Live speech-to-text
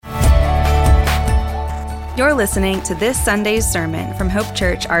You're listening to this Sunday's sermon from Hope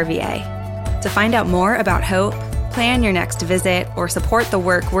Church RVA. To find out more about Hope, plan your next visit, or support the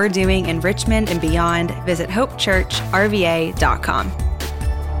work we're doing in Richmond and beyond, visit hopechurchrva.com.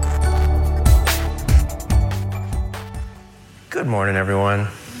 Good morning, everyone.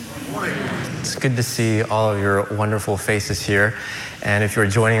 Good morning. It's good to see all of your wonderful faces here. And if you're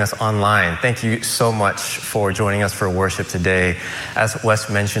joining us online, thank you so much for joining us for worship today. As Wes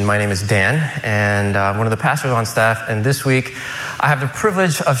mentioned, my name is Dan, and I'm one of the pastors on staff. And this week, I have the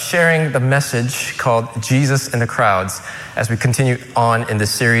privilege of sharing the message called Jesus in the Crowds as we continue on in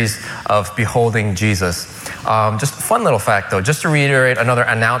this series of Beholding Jesus. Just a fun little fact, though, just to reiterate another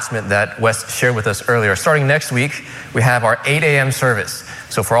announcement that Wes shared with us earlier. Starting next week, we have our 8 a.m. service.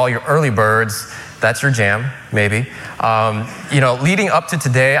 So for all your early birds, that's your jam, maybe. Leading up to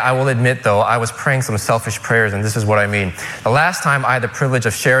today, I will admit, though, I was praying some selfish prayers, and this is what I mean. The last time I had the privilege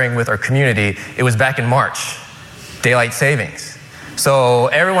of sharing with our community, it was back in March, daylight savings. So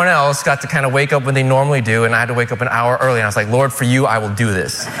everyone else got to kind of wake up when they normally do, and I had to wake up an hour early, and I was like, Lord, for you, I will do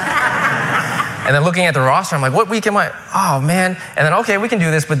this. And then looking at the roster, I'm like, what week am I? Oh, man. And then, okay, we can do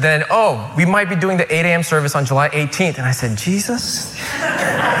this, but then, we might be doing the 8 a.m. service on July 18th. And I said, Jesus?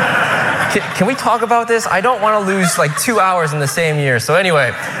 Can we talk about this? I don't want to lose like 2 hours in the same year. So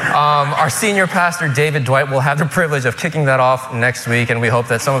anyway, our senior pastor, David Dwight, will have the privilege of kicking that off next week, and we hope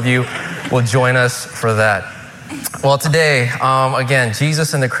that some of you will join us for that. Well, today, again,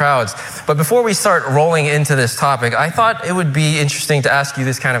 Jesus in the crowds. But before we start rolling into this topic, I thought it would be interesting to ask you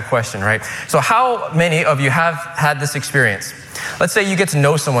this kind of question, right? So how many of you have had this experience? Let's say you get to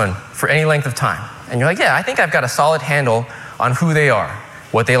know someone for any length of time, and you're like, yeah, I think I've got a solid handle on who they are,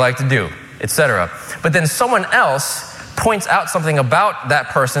 what they like to do, etc. But then someone else points out something about that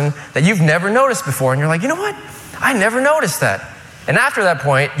person that you've never noticed before, and you're like, you know what? I never noticed that. And after that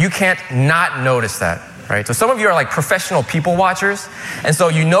point, you can't not notice that, right? So some of you are like professional people watchers, and so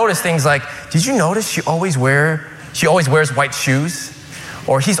you notice things like, did you notice she always wears white shoes?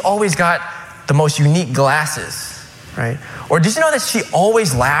 Or he's always got the most unique glasses, right? Or did you know that she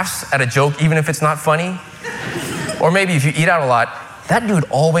always laughs at a joke even if it's not funny? Or maybe if you eat out a lot, that dude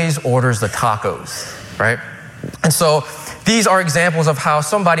always orders the tacos, right? And so these are examples of how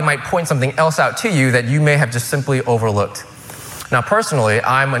somebody might point something else out to you that you may have just simply overlooked. Now, personally,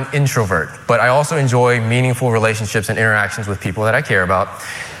 I'm an introvert, but I also enjoy meaningful relationships and interactions with people that I care about.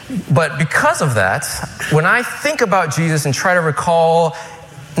 But because of that, when I think about Jesus and try to recall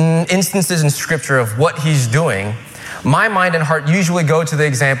instances in Scripture of what he's doing, my mind and heart usually go to the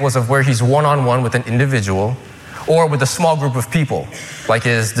examples of where he's one-on-one with an individual or with a small group of people, like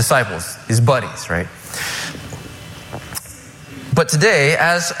his disciples, his buddies, right? But today,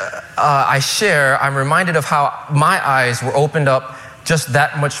 as I share, I'm reminded of how my eyes were opened up just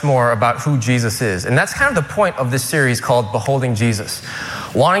that much more about who Jesus is. And that's kind of the point of this series called Beholding Jesus,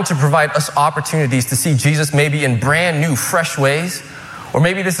 wanting to provide us opportunities to see Jesus maybe in brand new, fresh ways, or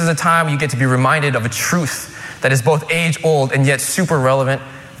maybe this is a time you get to be reminded of a truth that is both age-old and yet super relevant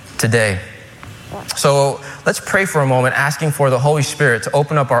today. So let's pray for a moment, asking for the Holy Spirit to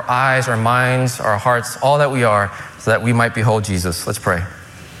open up our eyes, our minds, our hearts, all that we are, so that we might behold Jesus. Let's pray.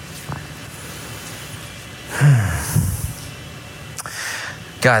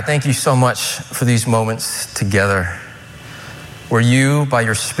 God, thank you so much for these moments together, where you, by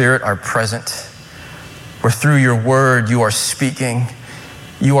your Spirit, are present, where through your word you are speaking,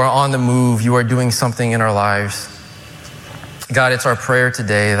 you are on the move, you are doing something in our lives. God, it's our prayer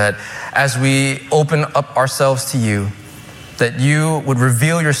today that as we open up ourselves to you, that you would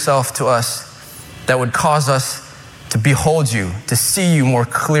reveal yourself to us, that would cause us to behold you, to see you more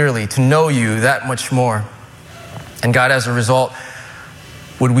clearly, to know you that much more. And God, as a result,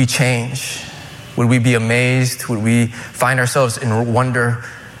 would we change? Would we be amazed? Would we find ourselves in wonder?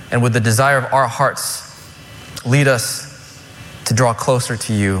 And would the desire of our hearts lead us to draw closer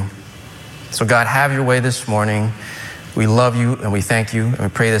to you? So God, have your way this morning. We love you and we thank you, and we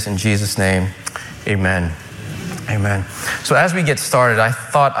pray this in Jesus' name. Amen. Amen. So as we get started, I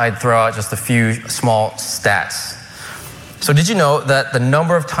thought I'd throw out just a few small stats. So did you know that the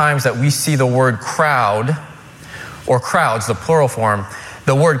number of times that we see the word crowd, or crowds, the plural form,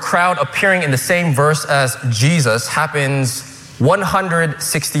 the word crowd appearing in the same verse as Jesus happens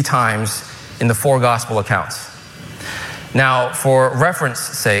 160 times in the 4 gospel accounts? Now, for reference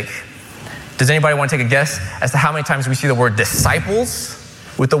sake, does anybody want to take a guess as to how many times we see the word disciples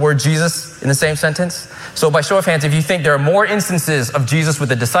with the word Jesus in the same sentence? So by show of hands, if you think there are more instances of Jesus with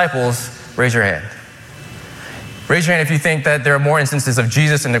the disciples, raise your hand. Raise your hand if you think that there are more instances of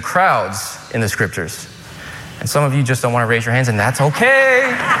Jesus in the crowds in the scriptures. And some of you just don't want to raise your hands, and that's okay.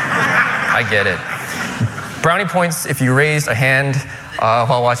 I get it. Brownie points if you raised a hand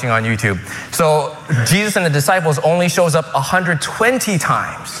while watching on YouTube. So Jesus and the disciples only shows up 120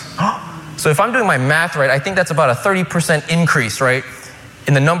 times. So if I'm doing my math right, I think that's about a 30% increase, right,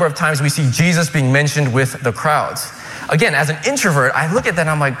 in the number of times we see Jesus being mentioned with the crowds. Again, as an introvert, I look at that and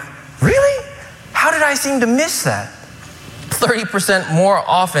I'm like, really? How did I seem to miss that? 30% more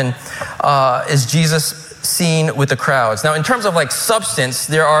often is Jesus seen with the crowds. Now, in terms of like substance,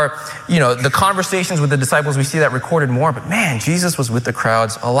 there are, the conversations with the disciples, we see that recorded more, but man, Jesus was with the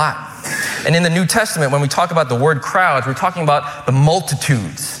crowds a lot. And in the New Testament, when we talk about the word crowds, we're talking about the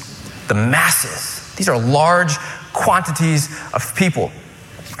multitudes, the masses. These are large quantities of people.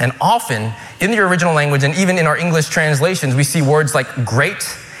 And often, in the original language and even in our English translations, we see words like great,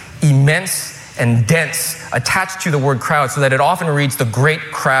 immense, and dense attached to the word crowd, so that it often reads the great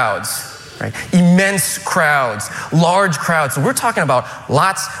crowds. Right? Immense crowds, large crowds. So we're talking about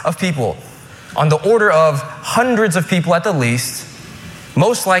lots of people, on the order of hundreds of people at the least,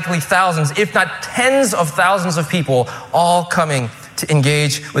 most likely thousands, if not tens of thousands of people, all coming to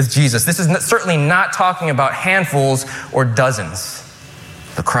engage with Jesus. This is certainly not talking about handfuls or dozens,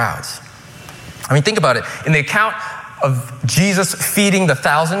 the crowds. I mean, think about it. In the account of Jesus feeding the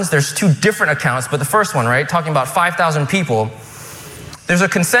thousands, there's two different accounts, but the first one, right, talking about 5,000 people, there's a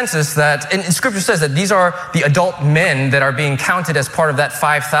consensus that, and Scripture says that these are the adult men that are being counted as part of that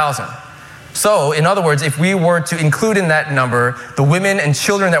 5,000. So, in other words, if we were to include in that number the women and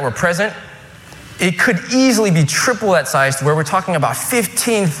children that were present, it could easily be triple that size, to where we're talking about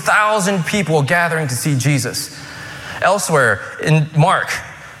 15,000 people gathering to see Jesus. Elsewhere in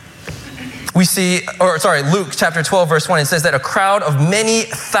Luke chapter 12, verse 1, it says that a crowd of many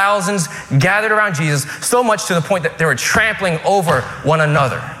thousands gathered around Jesus, so much to the point that they were trampling over one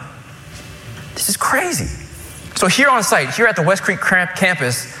another. This is crazy. So here on site, here at the West Creek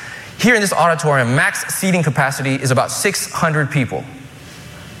campus, here in this auditorium, max seating capacity is about 600 people.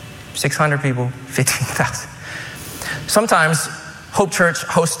 600 people, 15,000. Sometimes Hope Church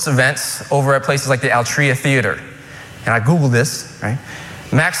hosts events over at places like the Altria Theater. And I Googled this, right?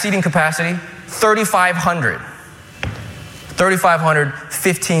 Max seating capacity, 3,500. 3,500,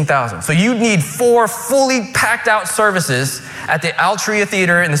 15,000. So you'd need 4 fully packed out services at the Altria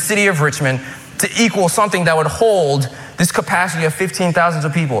Theater in the city of Richmond to equal something that would hold this capacity of 15,000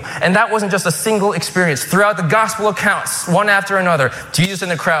 of people. And that wasn't just a single experience. Throughout the gospel accounts, one after another, Jesus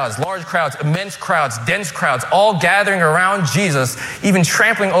and the crowds, large crowds, immense crowds, dense crowds, all gathering around Jesus, even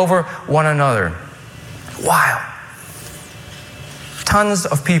trampling over one another. Wow. Tons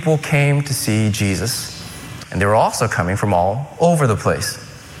of people came to see Jesus, and they were also coming from all over the place.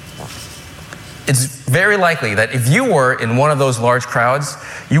 It's very likely that if you were in one of those large crowds,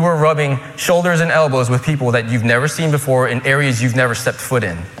 you were rubbing shoulders and elbows with people that you've never seen before in areas you've never stepped foot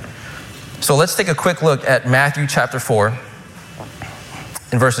in. So let's take a quick look at Matthew chapter 4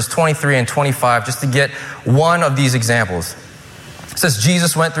 in verses 23 and 25, just to get one of these examples. It says,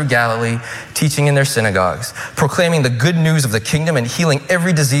 Jesus went through Galilee, teaching in their synagogues, proclaiming the good news of the kingdom and healing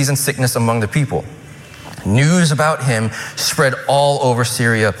every disease and sickness among the people. News about him spread all over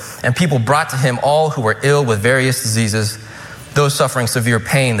Syria, and people brought to him all who were ill with various diseases, those suffering severe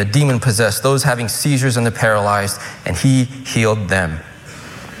pain, the demon-possessed, those having seizures and the paralyzed, and he healed them.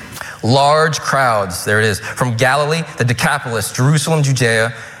 Large crowds, there it is, from Galilee, the Decapolis, Jerusalem,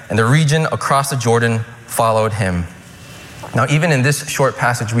 Judea, and the region across the Jordan followed him. Now, even in this short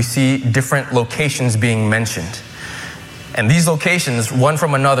passage, we see different locations being mentioned. And these locations, one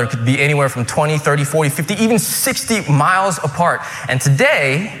from another, could be anywhere from 20, 30, 40, 50, even 60 miles apart. And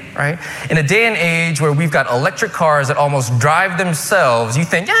today, right, in a day and age where we've got electric cars that almost drive themselves, you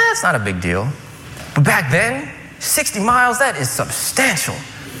think, yeah, it's not a big deal. But back then, 60 miles, that is substantial.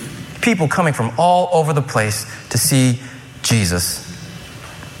 People coming from all over the place to see Jesus.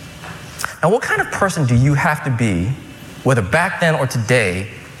 Now, what kind of person do you have to be, whether back then or today,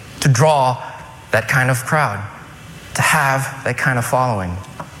 to draw that kind of crowd, to have that kind of following?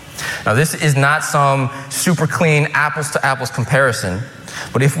 Now, this is not some super clean apples to apples comparison,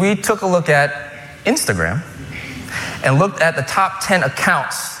 but if we took a look at Instagram and looked at the top 10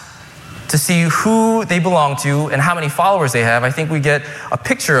 accounts to see who they belong to and how many followers they have, I think we get a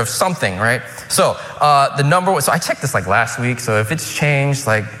picture of something, right? So the number, so I checked this like last week, so if it's changed,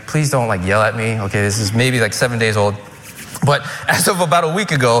 like, please don't like yell at me. Okay, this is maybe like 7 days old. But as of about a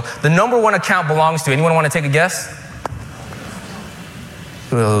week ago, the number one account belongs to, anyone want to take a guess?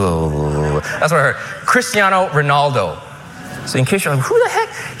 That's what I heard. Cristiano Ronaldo. So in case you're like, who the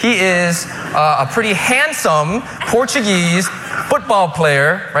heck? He is a pretty handsome Portuguese football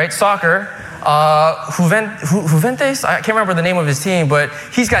player, right? Soccer. Juventus, I can't remember the name of his team, but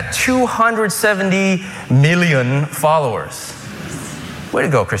he's got 270 million followers. Way to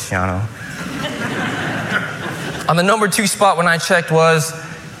go, Cristiano. On the number 2 spot when I checked was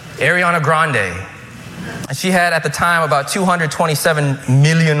Ariana Grande. And she had at the time about 227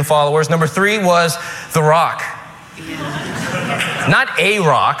 million followers. Number 3 was The Rock. Not A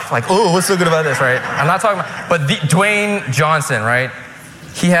Rock, like, oh, what's so good about this, right? I'm not talking about, but Dwayne Johnson, right?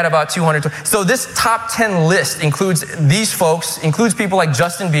 He had about 200. So this top 10 list includes these folks, includes people like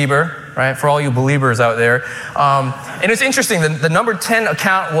Justin Bieber, right? For all you believers out there. And it's interesting, the number 10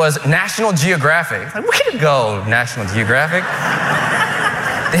 account was National Geographic. Like, way to go, National Geographic.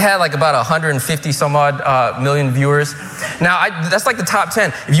 They had like about 150 some odd million viewers. Now, that's like the top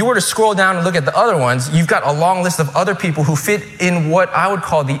 10. If you were to scroll down and look at the other ones, you've got a long list of other people who fit in what I would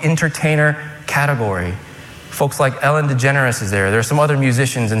call the entertainer category. Folks like Ellen DeGeneres is there. There are some other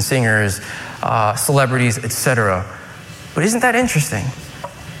musicians and singers, celebrities, etc. But isn't that interesting?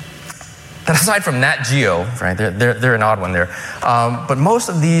 That aside from Nat Geo, right, they're an odd one there. But most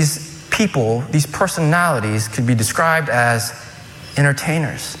of these people, these personalities, could be described as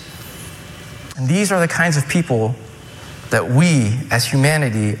entertainers. And these are the kinds of people that we, as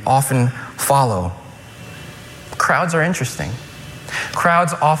humanity, often follow. Crowds are interesting.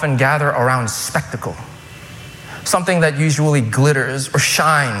 Crowds often gather around spectacle. Something that usually glitters or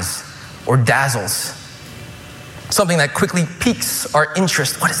shines or dazzles. Something that quickly piques our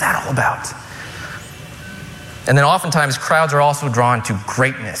interest. What is that all about? And then oftentimes crowds are also drawn to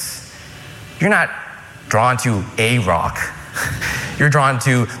greatness. You're not drawn to a rock. You're drawn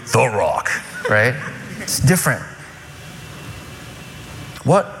to the rock, right? It's different.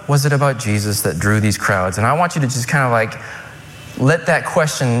 What was it about Jesus that drew these crowds? And I want you to just kind of like let that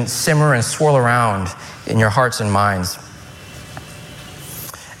question simmer and swirl around in your hearts and minds.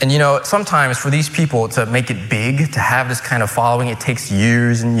 And you know, sometimes for these people to make it big, to have this kind of following, it takes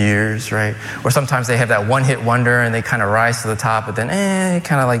years and years, right? Or sometimes they have that one-hit wonder and they kind of rise to the top, but then it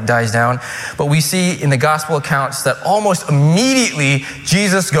kind of like dies down. But we see in the gospel accounts that almost immediately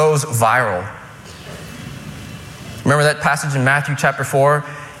Jesus goes viral. Remember that passage in Matthew chapter 4?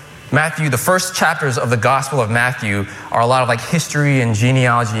 Matthew, the first chapters of the Gospel of Matthew are a lot of like history and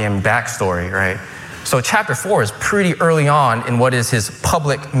genealogy and backstory, right? So chapter 4 is pretty early on in what is his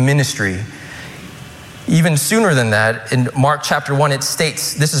public ministry. Even sooner than that, in Mark chapter 1, it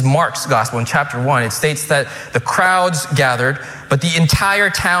states, this is Mark's gospel in chapter 1, it states that the crowds gathered, but the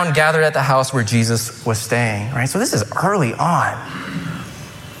entire town gathered at the house where Jesus was staying, right? So this is early on.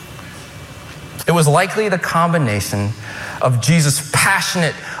 It was likely the combination of Jesus'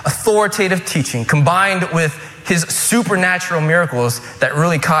 passionate, authoritative teaching combined with his supernatural miracles that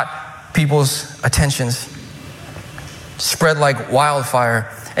really caught people's attentions, spread like wildfire.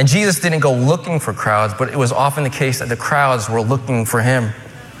 And Jesus didn't go looking for crowds, but it was often the case that the crowds were looking for him.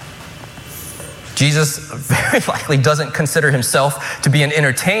 Jesus very likely doesn't consider himself to be an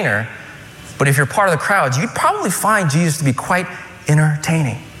entertainer, but if you're part of the crowds, you'd probably find Jesus to be quite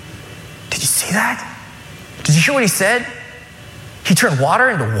entertaining. Did you see that? Did you hear what he said? He turned water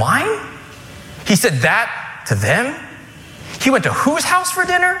into wine? He said that to them? He went to whose house for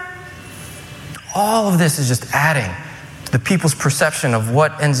dinner? All of this is just adding to the people's perception of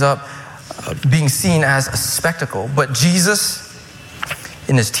what ends up being seen as a spectacle. But Jesus,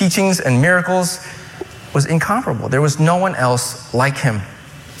 in his teachings and miracles, was incomparable. There was no one else like him.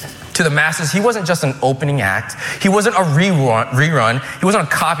 To the masses, he wasn't just an opening act. He wasn't a rerun. He wasn't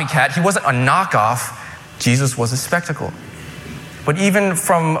a copycat. He wasn't a knockoff. Jesus was a spectacle. But even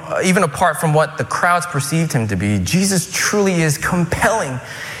apart from what the crowds perceived him to be, Jesus truly is compelling.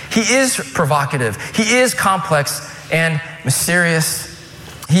 He is provocative. He is complex and mysterious.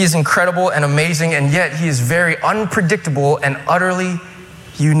 He is incredible and amazing, and yet he is very unpredictable and utterly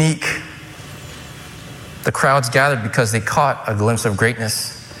unique. The crowds gathered because they caught a glimpse of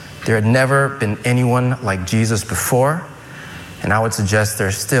greatness. There had never been anyone like Jesus before, and I would suggest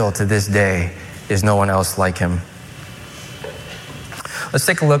there still to this day is no one else like him. Let's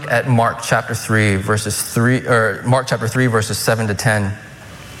take a look at Mark chapter 3 verses 7 to 10.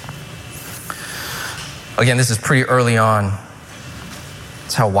 Again, this is pretty early on.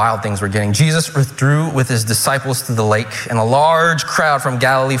 That's how wild things were getting. Jesus withdrew with his disciples to the lake, and a large crowd from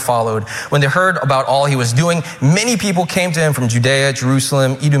Galilee followed. When they heard about all he was doing, many people came to him from Judea,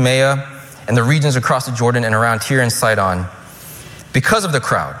 Jerusalem, Idumea, and the regions across the Jordan and around Tyre and Sidon. Because of the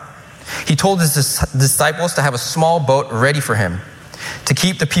crowd, he told his disciples to have a small boat ready for him, to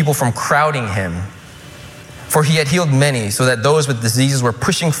keep the people from crowding him. For he had healed many, so that those with diseases were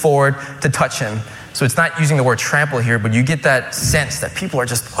pushing forward to touch him. So it's not using the word trample here, but you get that sense that people are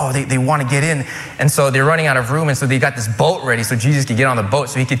just, they want to get in. And so they're running out of room, and so they got this boat ready so Jesus could get on the boat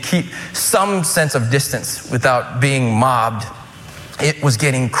so he could keep some sense of distance without being mobbed. It was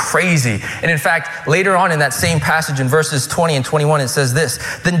getting crazy. And in fact, later on in that same passage in verses 20 and 21, it says this: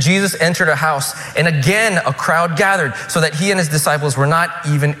 "Then Jesus entered a house, and again a crowd gathered, so that he and his disciples were not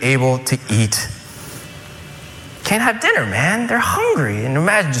even able to eat." Can't have dinner, man. They're hungry. And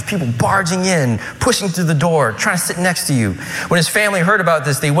imagine just people barging in, pushing through the door, trying to sit next to you. When his family heard about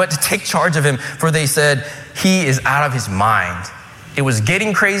this, they went to take charge of him, for they said, "He is out of his mind." It was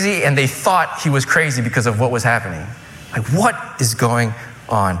getting crazy, and they thought he was crazy because of what was happening. Like, what is going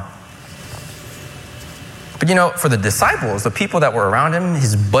on? But for the disciples, the people that were around him,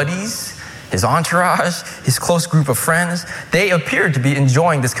 his buddies, his entourage, his close group of friends, they appeared to be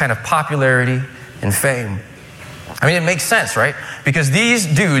enjoying this kind of popularity and fame. I mean, it makes sense, right? Because these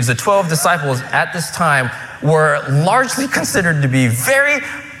dudes, the 12 disciples at this time, were largely considered to be very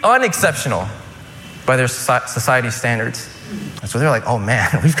unexceptional by their society standards. And so they're like, "Oh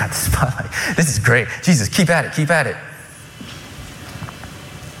man, we've got the spotlight. This is great. Jesus, keep at it, keep at it."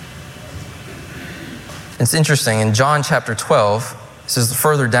 It's interesting, in John chapter 12, this is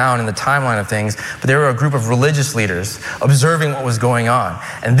further down in the timeline of things, but there were a group of religious leaders observing what was going on.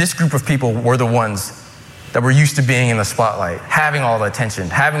 And this group of people were the ones that were used to being in the spotlight, having all the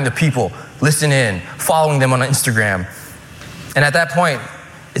attention, having the people listen in, following them on Instagram. And at that point,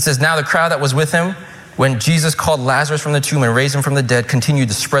 it says, "Now the crowd that was with him, when Jesus called Lazarus from the tomb and raised him from the dead, continued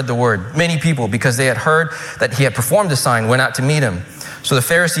to spread the word. Many people, because they had heard that he had performed a sign, went out to meet him. So the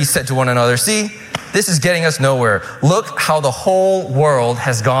Pharisees said to one another, 'See, this is getting us nowhere. Look how the whole world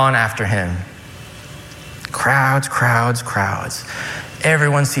has gone after him.'" Crowds, crowds, crowds.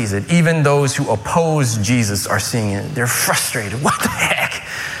 Everyone sees it. Even those who oppose Jesus are seeing it. They're frustrated. What the heck?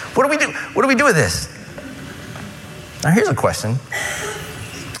 What do we do? What do we do with this? Now here's a question.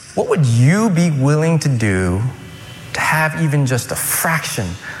 What would you be willing to do to have even just a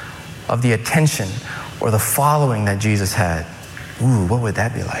fraction of the attention or the following that Jesus had? Ooh, what would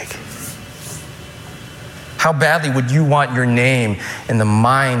that be like? How badly would you want your name in the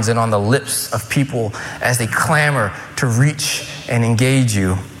minds and on the lips of people as they clamor to reach and engage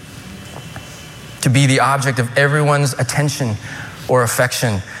you? To be the object of everyone's attention or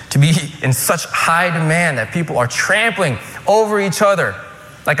affection? To be in such high demand that people are trampling over each other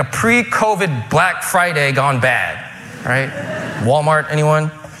like a pre-COVID Black Friday gone bad, right? Walmart, anyone?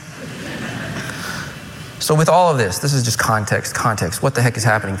 So with all of this is just context. What the heck is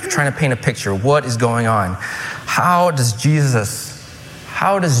happening? You're trying to paint a picture. What is going on? How does Jesus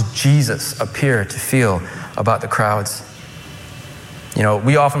appear to feel about the crowds?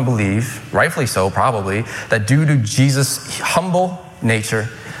 We often believe, rightfully so probably, that due to Jesus' humble nature,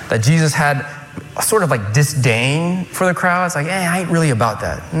 that Jesus had a sort of like disdain for the crowds. Like, I ain't really about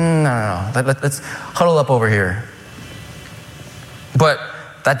that. No. Let's huddle up over here. But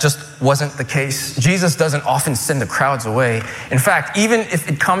that just wasn't the case. Jesus doesn't often send the crowds away. In fact, even if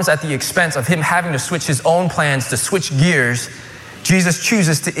it comes at the expense of him having to switch his own plans, to switch gears, Jesus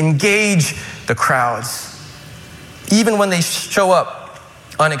chooses to engage the crowds, even when they show up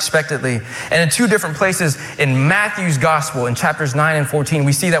unexpectedly. And in two different places in Matthew's gospel, in chapters 9 and 14,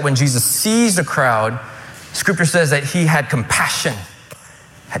 we see that when Jesus sees the crowd, Scripture says that he had compassion,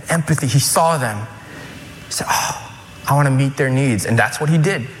 had empathy. He saw them. He said, I want to meet their needs. And that's what he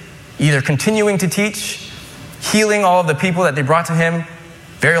did. Either continuing to teach, healing all of the people that they brought to him,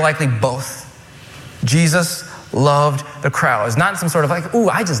 very likely both. Jesus loved the crowds. Not some sort of like,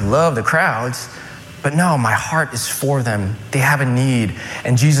 I just love the crowds. But no, my heart is for them. They have a need.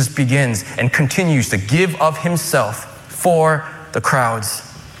 And Jesus begins and continues to give of himself for the crowds.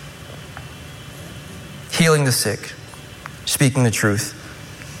 Healing the sick, speaking the truth.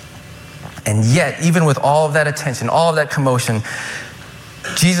 And yet, even with all of that attention, all of that commotion,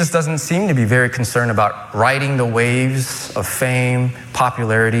 Jesus doesn't seem to be very concerned about riding the waves of fame,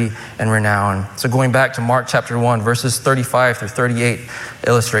 popularity, and renown. So going back to Mark chapter 1, verses 35 through 38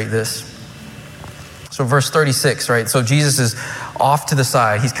 illustrate this. So verse 36, right? So Jesus is off to the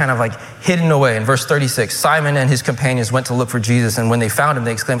side. He's kind of like hidden away. In verse 36, Simon and his companions went to look for Jesus. And when they found him,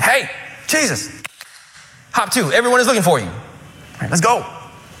 they exclaimed, "Hey, Jesus, hop to. Everyone is looking for you. All right, let's go.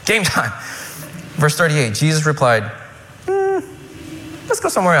 Game time." Verse 38, Jesus replied, "Let's go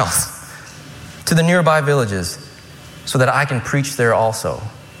somewhere else, to the nearby villages, so that I can preach there also."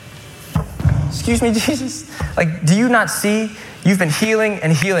 Excuse me, Jesus? Like, do you not see? You've been healing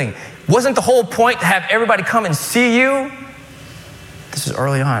and healing. Wasn't the whole point to have everybody come and see you? This is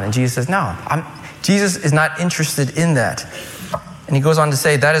early on. And Jesus says, no, Jesus is not interested in that. And he goes on to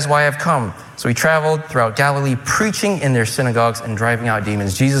say, "That is why I've come, So he traveled throughout Galilee, preaching in their synagogues and driving out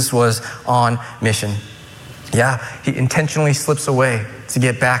demons. Jesus was on mission. Yeah, he intentionally slips away to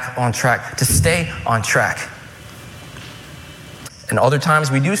get back on track, to stay on track. And other times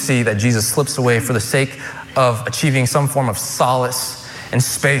we do see that Jesus slips away for the sake of achieving some form of solace and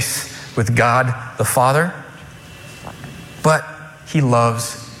space with God the Father. But he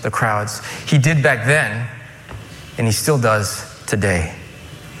loves the crowds. He did back then, and he still does today.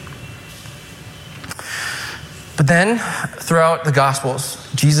 But then, throughout the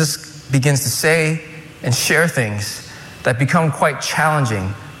Gospels, Jesus begins to say and share things that become quite challenging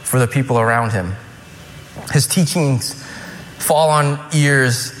for the people around him. His teachings fall on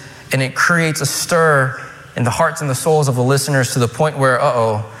ears, and it creates a stir in the hearts and the souls of the listeners to the point where,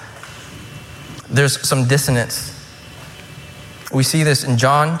 there's some dissonance. We see this in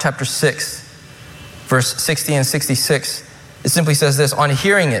John chapter 6, verse 60 and 66. It simply says this: on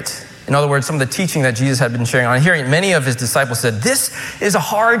hearing it, in other words, some of the teaching that Jesus had been sharing, on hearing it, many of his disciples said, "This is a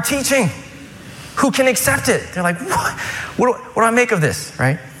hard teaching. Who can accept it?" They're like, what do I make of this,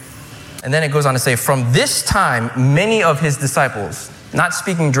 right? And then it goes on to say, from this time, many of his disciples, not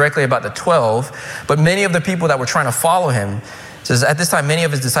speaking directly about the 12, but many of the people that were trying to follow him, says, at this time, many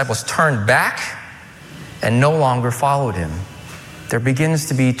of his disciples turned back and no longer followed him. There begins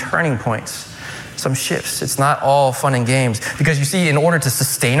to be turning points, some shifts. It's not all fun and games. Because you see, in order to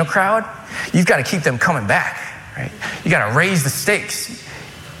sustain a crowd, you've got to keep them coming back, right? You got to raise the stakes.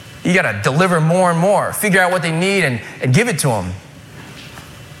 You got to deliver more and more, figure out what they need and give it to them.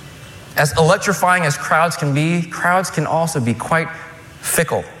 As electrifying as crowds can be, crowds can also be quite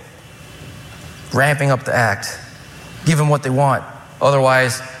fickle, ramping up the act. Give them what they want.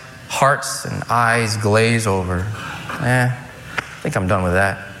 Otherwise, hearts and eyes glaze over. I think I'm done with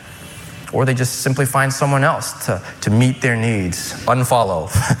that. Or they just simply find someone else to meet their needs. Unfollow,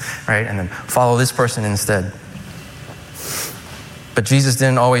 right? And then follow this person instead. But Jesus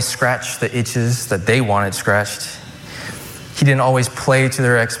didn't always scratch the itches that they wanted scratched. He didn't always play to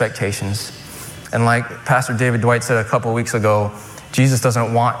their expectations. And like Pastor David Dwight said a couple weeks ago, Jesus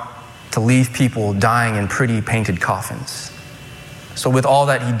doesn't want to leave people dying in pretty painted coffins. So with all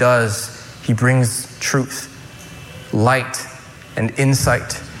that he does, he brings truth, light, and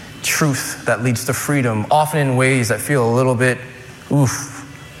insight, truth that leads to freedom, often in ways that feel a little bit,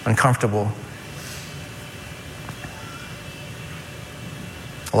 uncomfortable.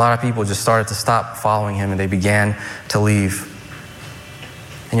 A lot of people just started to stop following him and they began to leave.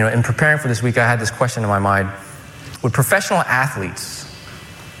 And in preparing for this week, I had this question in my mind. Would professional athletes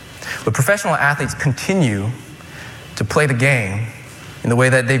continue to play the game in the way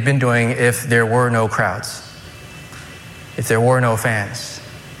that they've been doing if there were no crowds? If there were no fans?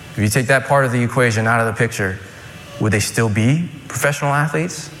 If you take that part of the equation out of the picture, would they still be professional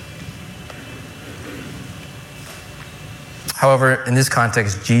athletes? However, in this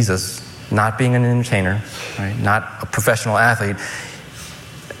context, Jesus, not being an entertainer, right, not a professional athlete,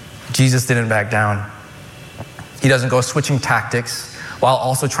 Jesus didn't back down. He doesn't go switching tactics while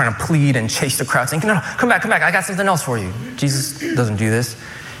also trying to plead and chase the crowd, saying, no, come back, I got something else for you. Jesus doesn't do this.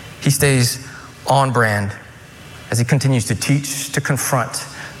 He stays on brand as he continues to teach, to confront,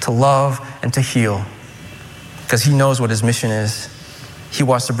 to love, and to heal, because he knows what his mission is. He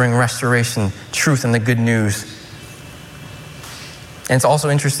wants to bring restoration, truth, and the good news. And it's also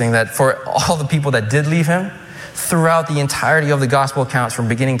interesting that for all the people that did leave him, throughout the entirety of the gospel accounts from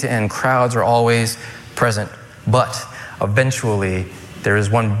beginning to end, crowds are always present. But eventually, there is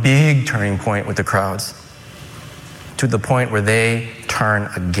one big turning point with the crowds, to the point where they turn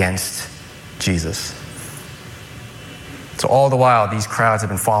against Jesus. So all the while, these crowds have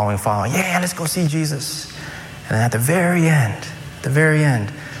been following. Yeah, let's go see Jesus. And then at the very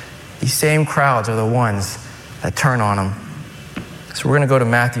end, these same crowds are the ones that turn on him. So we're going to go to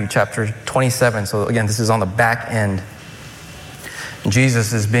Matthew chapter 27. So again, this is on the back end.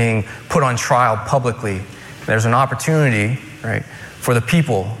 Jesus is being put on trial publicly. There's an opportunity, right, for the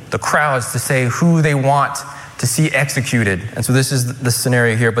people, the crowds, to say who they want to see executed. And so this is the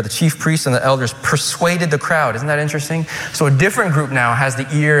scenario here. But the chief priests and the elders persuaded the crowd. Isn't that interesting? So a different group now has the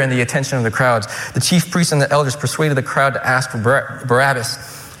ear and the attention of the crowds. The chief priests and the elders persuaded the crowd to ask for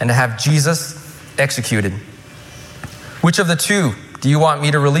Barabbas and to have Jesus executed. Which of the two do you want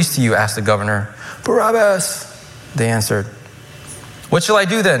me to release to you? Asked the governor. Barabbas, they answered. What shall I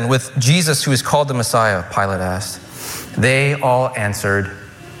do then with Jesus who is called the Messiah? Pilate asked. They all answered,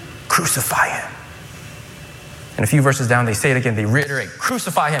 crucify him. And a few verses down, they say it again. They reiterate,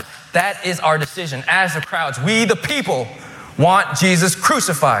 crucify him. That is our decision as the crowds. We, the people, want Jesus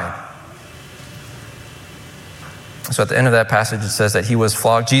crucified. So at the end of that passage, it says that he was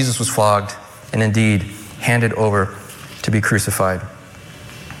flogged. Jesus was flogged and indeed handed over to be crucified.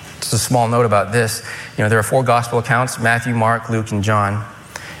 Just a small note about this. There are 4 gospel accounts, Matthew, Mark, Luke, and John.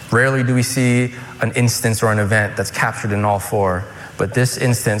 Rarely do we see an instance or an event that's captured in all 4. But this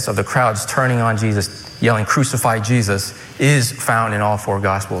instance of the crowds turning on Jesus, yelling, "Crucify Jesus," is found in all 4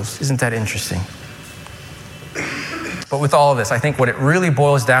 gospels. Isn't that interesting? But with all of this, I think what it really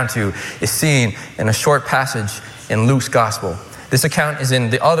boils down to is seen in a short passage in Luke's gospel. This account is in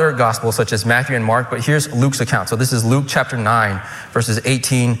the other gospels, such as Matthew and Mark, but here's Luke's account. So this is Luke chapter 9, verses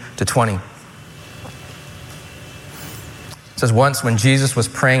 18 to 20. It says, "Once when Jesus was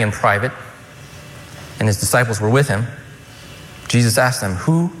praying in private and his disciples were with him, Jesus asked them,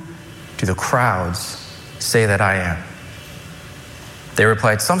 'Who do the crowds say that I am?' They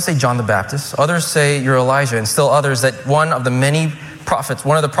replied, 'Some say John the Baptist, others say you're Elijah, and still others that one of the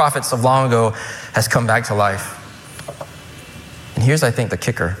prophets of long ago has come back to life.'" And here's, I think, the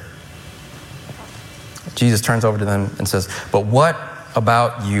kicker. Jesus turns over to them and says, "But what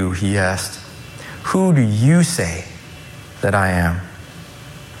about you?" he asked. "Who do you say that I am?"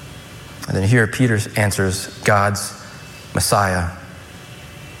 And then here Peter answers, "God's Messiah,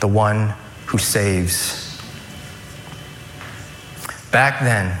 the one who saves." Back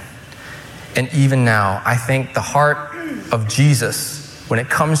then, and even now, I think the heart of Jesus, when it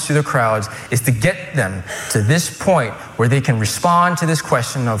comes to the crowds, is to get them to this point where they can respond to this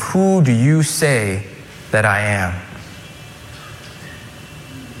question of, "Who do you say that I am?"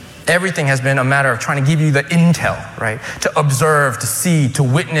 Everything has been a matter of trying to give you the intel, right? To observe, to see, to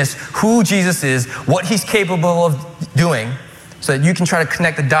witness who Jesus is, what he's capable of doing, so that you can try to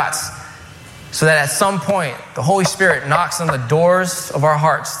connect the dots, so that at some point, the Holy Spirit knocks on the doors of our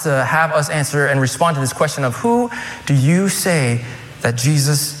hearts to have us answer and respond to this question of, "Who do you say that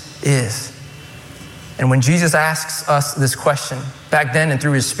Jesus is?" And when Jesus asks us this question, back then and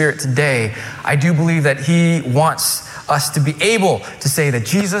through his Spirit today, I do believe that he wants us to be able to say that,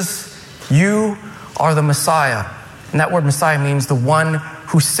 "Jesus, you are the Messiah." And that word Messiah means the one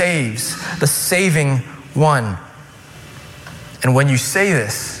who saves, the saving one. And when you say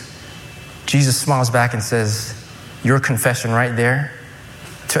this, Jesus smiles back and says, your confession right there,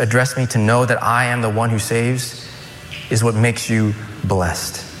 to address me, to know that I am the one who saves, is what makes you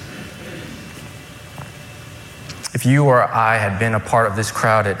blessed. If you or I had been a part of this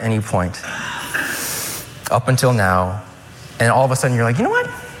crowd at any point up until now, and all of a sudden you're like, "You know what?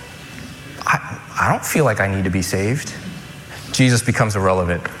 I don't feel like I need to be saved," Jesus becomes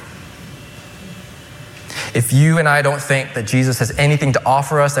irrelevant. If you and I don't think that Jesus has anything to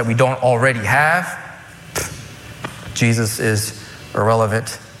offer us that we don't already have, Jesus is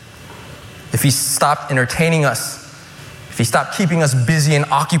irrelevant. If he stopped entertaining us, if he stopped keeping us busy and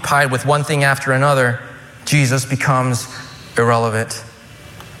occupied with one thing after another, Jesus becomes irrelevant.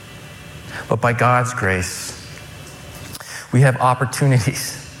 But by God's grace, we have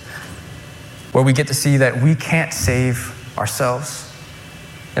opportunities where we get to see that we can't save ourselves.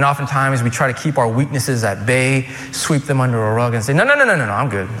 And oftentimes we try to keep our weaknesses at bay, sweep them under a rug and say, no, I'm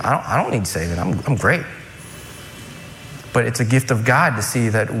good. I don't need saving. I'm great. But it's a gift of God to see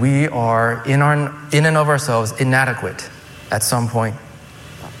that we are in and of ourselves inadequate at some point.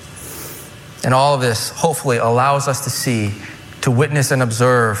 And all of this hopefully allows us to see, to witness and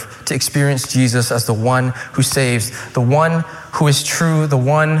observe, to experience Jesus as the one who saves, the one who is true, the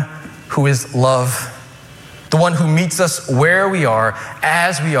one who is love, the one who meets us where we are,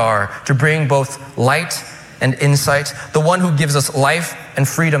 as we are, to bring both light and insight, the one who gives us life and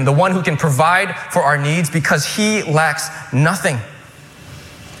freedom, the one who can provide for our needs because he lacks nothing,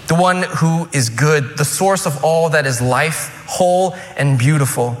 the one who is good, the source of all that is life, whole and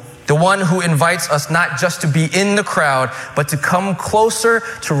beautiful, the one who invites us not just to be in the crowd, but to come closer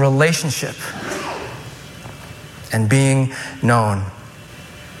to relationship and being known.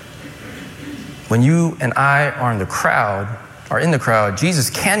 When you and I are in the crowd, Jesus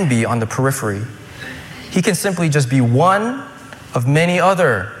can be on the periphery. He can simply just be one of many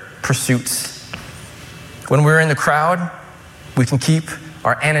other pursuits. When we're in the crowd, we can keep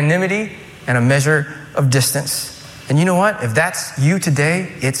our anonymity and a measure of distance. And you know what? If that's you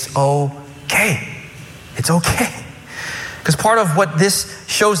today, it's okay. It's okay. Because part of what this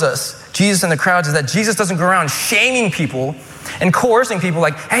shows us, Jesus in the crowds, is that Jesus doesn't go around shaming people and coercing people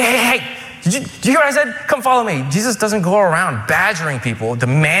like, hey, did you hear what I said? Come follow me. Jesus doesn't go around badgering people,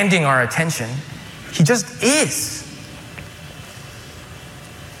 demanding our attention. He just is.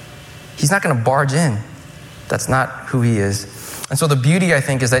 He's not going to barge in. That's not who he is. And so the beauty, I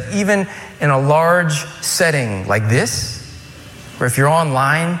think, is that even in a large setting like this, or if you're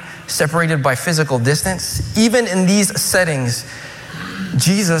online, separated by physical distance, even in these settings,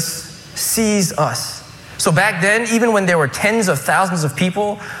 Jesus sees us. So back then, even when there were tens of thousands of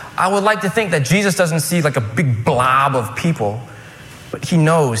people, I would like to think that Jesus doesn't see like a big blob of people, but he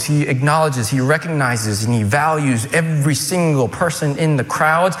knows, he acknowledges, he recognizes, and he values every single person in the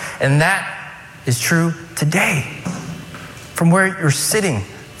crowds. And that is true today. From where you're sitting,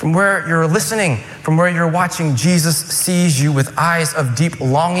 from where you're listening, from where you're watching, Jesus sees you with eyes of deep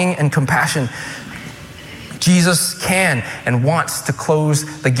longing and compassion. Jesus can and wants to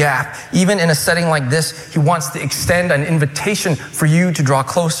close the gap. Even in a setting like this, he wants to extend an invitation for you to draw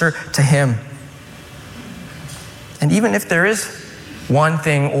closer to him. And even if there is one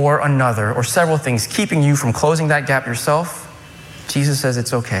thing or another or several things keeping you from closing that gap yourself, Jesus says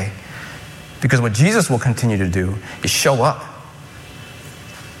it's okay. Because what Jesus will continue to do is show up.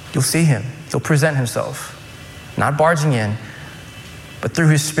 You'll see him. He'll present himself, not barging in, but through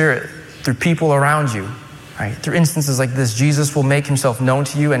his Spirit, through people around you. Right? Through instances like this, Jesus will make himself known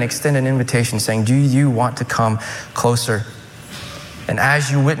to you and extend an invitation saying, do you want to come closer? And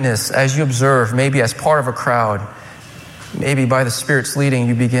as you witness, as you observe, maybe as part of a crowd, maybe by the Spirit's leading,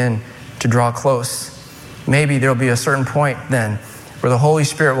 you begin to draw close. Maybe there'll be a certain point then where the Holy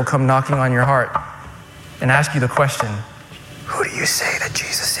Spirit will come knocking on your heart and ask you the question, who do you say that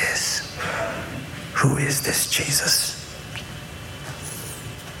Jesus is? Who is this Jesus?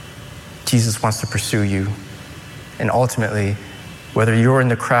 Jesus wants to pursue you. And ultimately, whether you're in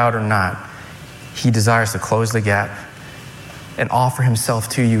the crowd or not, he desires to close the gap and offer himself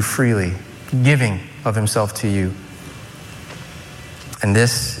to you freely, giving of himself to you. And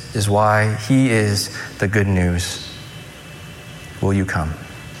this is why he is the good news. Will you come?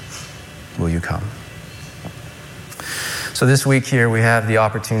 Will you come? So this week here, we have the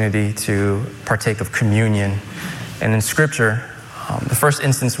opportunity to partake of communion. And in Scripture, the first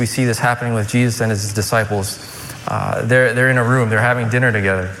instance we see this happening with Jesus and his disciples, they're in a room, they're having dinner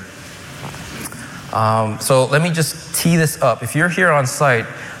together. So let me just tee this up. If you're here on site,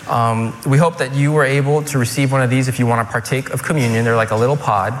 we hope that you were able to receive one of these if you want to partake of communion. They're like a little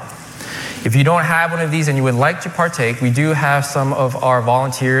pod. If you don't have one of these and you would like to partake, we do have some of our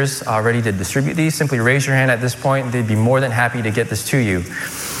volunteers ready to distribute these. Simply raise your hand at this point. They'd be more than happy to get this to you.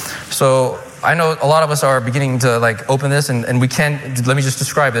 So I know a lot of us are beginning to like open this and we can, let me just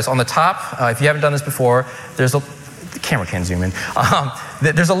describe this. On the top, if you haven't done this before, the camera can zoom in.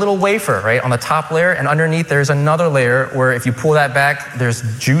 There's a little wafer, right, on the top layer, and underneath there's another layer where if you pull that back,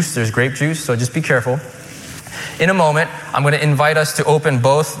 there's juice, there's grape juice, so just be careful. In a moment, I'm going to invite us to open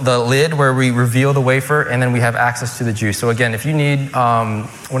both the lid where we reveal the wafer, and then we have access to the juice. So again, if you need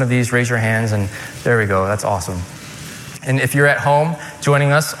one of these, raise your hands, and there we go, that's awesome. And if you're at home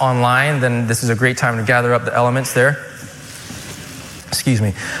joining us online, then this is a great time to gather up the elements there. Excuse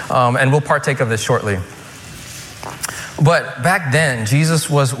me. And we'll partake of this shortly. But back then, Jesus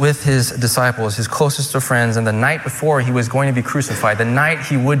was with his disciples, his closest of friends, and the night before he was going to be crucified, the night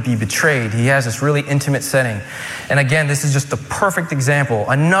he would be betrayed, he has this really intimate setting. And again, this is just the perfect example,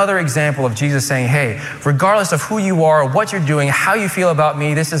 another example of Jesus saying, hey, regardless of who you are, what you're doing, how you feel about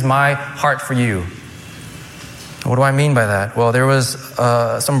me, this is my heart for you. What do I mean by that? Well, there was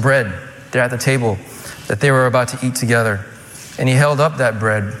some bread there at the table that they were about to eat together. And he held up that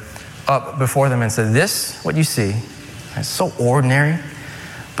bread up before them and said, this, what you see, it's so ordinary,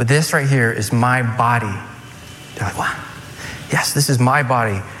 but this right here is my body. They're like, what? Yes, this is my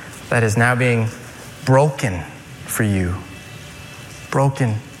body that is now being broken for you.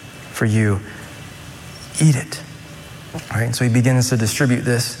 Broken for you. Eat it. All right, and so he begins to distribute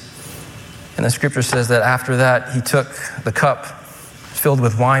this. And the scripture says that after that, he took the cup filled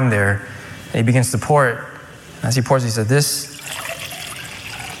with wine there, and he begins to pour it. As he pours, he said, this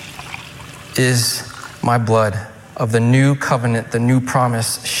is my blood of the new covenant, the new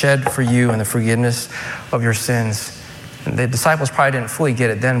promise shed for you and the forgiveness of your sins. And the disciples probably didn't fully get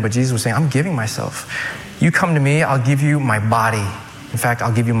it then, but Jesus was saying, I'm giving myself. You come to me, I'll give you my body. In fact,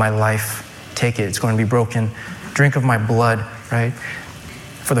 I'll give you my life. Take it, it's going to be broken. Drink of my blood, right?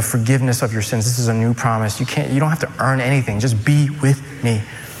 For the forgiveness of your sins. This is a new promise. You don't have to earn anything. Just be with me.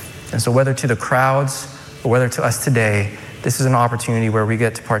 And so whether to the crowds or whether to us today, this is an opportunity where we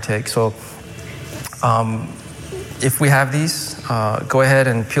get to partake. So if we have these, go ahead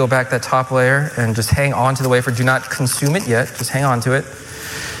and peel back that top layer and just hang on to the wafer. Do not consume it yet. Just hang on to it.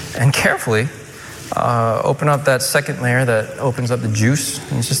 And carefully open up that second layer that opens up the juice.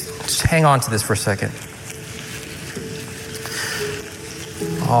 And just hang on to this for a second.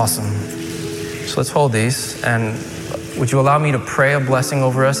 Awesome. So let's hold these. And would you allow me to pray a blessing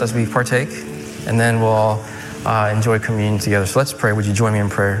over us as we partake? And then we'll all enjoy communion together. So let's pray. Would you join me in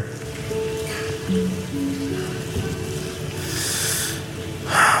prayer?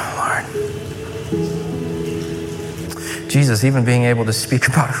 Lord, Jesus, even being able to speak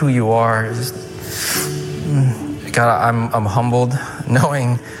about who you are, God, I'm humbled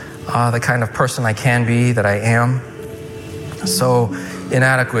knowing the kind of person I can be, that I am. So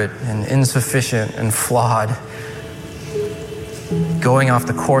inadequate and insufficient and flawed, going off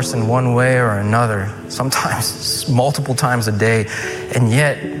the course in one way or another, sometimes multiple times a day, and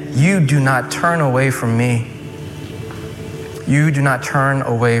yet you do not turn away from me. You do not turn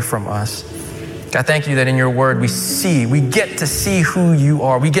away from us. God, thank you that in your word we get to see who you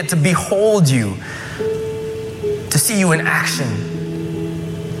are. We get to behold you, to see you in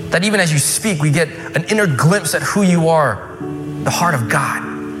action. That even as you speak, we get an inner glimpse at who you are, the heart of God.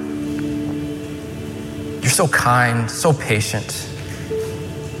 You're so kind, so patient,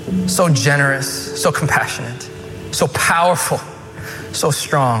 so generous, so compassionate, so powerful, so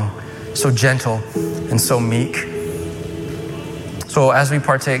strong, so gentle, and so meek. So as we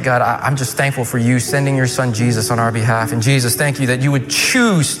partake, God, I'm just thankful for you sending your son Jesus on our behalf. And Jesus, thank you that you would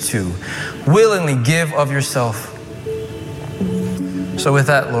choose to willingly give of yourself. So with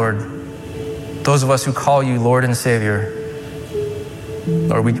that, Lord, those of us who call you Lord and Savior,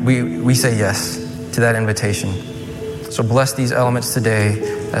 Lord, we say yes to that invitation. So bless these elements today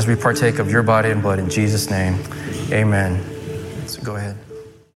as we partake of your body and blood in Jesus' name. Amen. So go ahead.